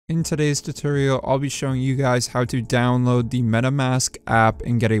In today's tutorial, I'll be showing you guys how to download the MetaMask app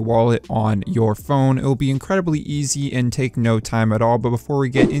and get a wallet on your phone. It will be incredibly easy and take no time at all. But before we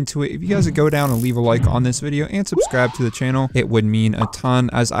get into it, if you guys would go down and leave a like on this video and subscribe to the channel, it would mean a ton,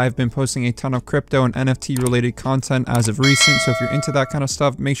 as I've been posting a ton of crypto and NFT related content as of recent. So if you're into that kind of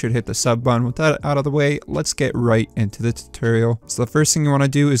stuff, make sure to hit the sub button. With that out of the way, let's get right into the tutorial. So the first thing you want to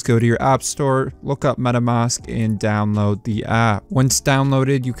do is go to your app store, look up MetaMask and download the app. Once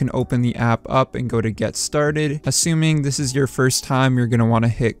downloaded, you can open the app up and go to get started. Assuming this is your first time, you're going to want to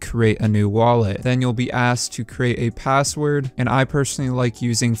hit create a new wallet. Then you'll be asked to create a password, and I personally like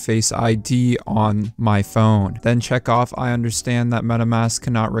using Face ID on my phone. Then check off I understand that MetaMask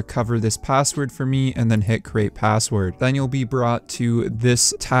cannot recover this password for me, and then hit create password. Then you'll be brought to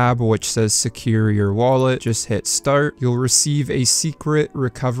this tab which says secure your wallet. Just hit start. You'll receive a secret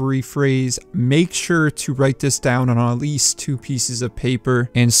recovery phrase. Make sure to write this down on at least 2 pieces of paper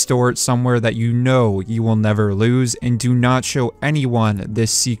and store it somewhere that you know you will never lose, and do not show anyone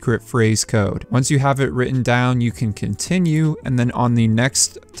this secret phrase code. Once you have it written down, you can continue, and then on the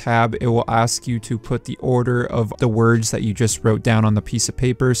next tab it will ask you to put the order of the words that you just wrote down on the piece of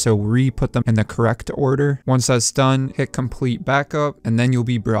paper, so re-put them in the correct order. Once that's done, hit complete backup, and then you'll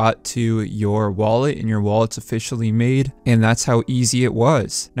be brought to your wallet, and your wallet's officially made. And that's how easy it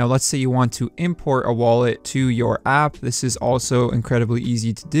was. Now let's say you want to import a wallet to your app. This is also incredibly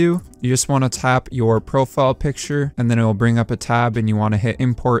easy to do. You just want to tap your profile picture, and then it will bring up a tab, and you want to hit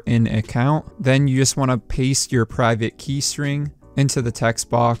import in account. Then you just want to paste your private key string into the text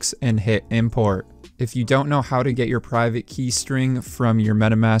box and hit import. If you don't know how to get your private key string from your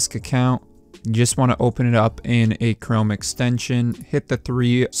MetaMask account, you just want to open it up in a Chrome extension, hit the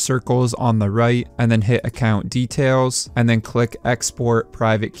 3 circles on the right, and then hit account details, and then click export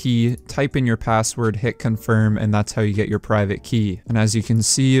private key, type in your password, hit confirm, and that's how you get your private key. And as you can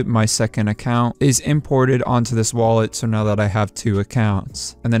see, my second account is imported onto this wallet, so now that I have 2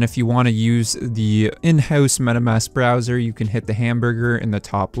 accounts. And then if you want to use the in-house MetaMask browser, you can hit the hamburger in the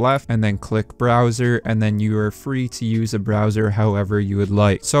top left and then click browser, and then you are free to use a browser however you would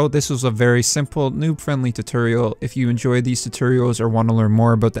like. So this was a very simple noob-friendly tutorial. If you enjoy these tutorials or want to learn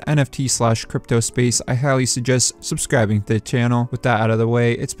more about the NFT/crypto space, I highly suggest subscribing to the channel. With that out of the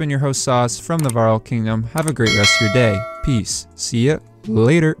way, it's been your host Sauce from the Viral Kingdom. Have a great rest of your day. Peace. See ya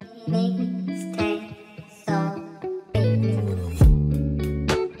later.